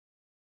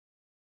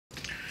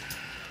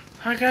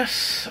I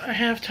guess I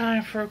have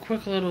time for a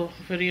quick little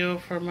video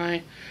for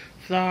my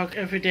vlog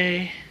every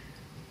day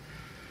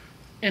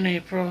in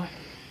April.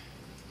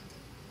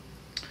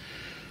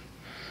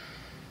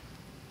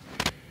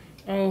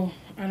 Oh,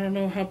 I don't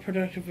know how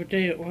productive a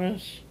day it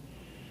was.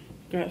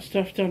 Got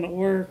stuff done at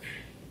work.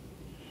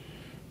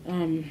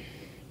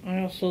 I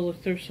also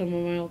looked through some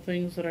of my old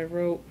things that I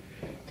wrote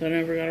that I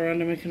never got around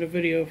to making a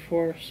video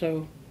for,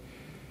 so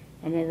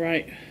I'm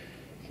alright.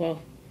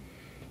 Well,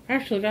 I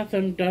actually got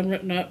them done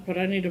written up, but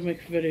I need to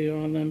make a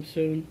video on them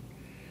soon.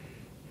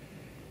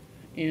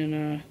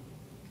 And,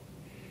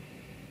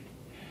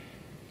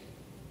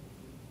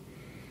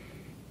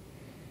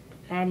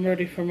 I'm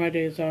ready for my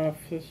days off.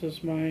 This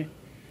is my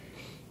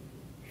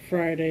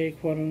Friday,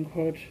 quote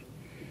unquote.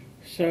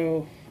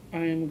 So,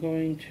 I am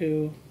going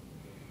to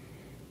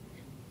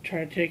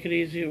try to take it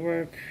easy at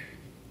work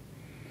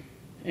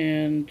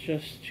and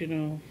just,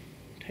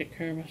 take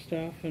care of my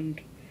stuff,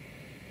 and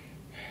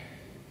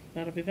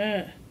that'll be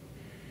that.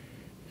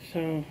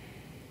 So,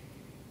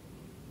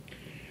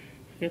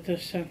 get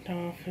this sent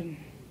off and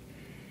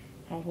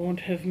I won't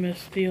have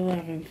missed the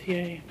 11th.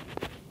 Yay.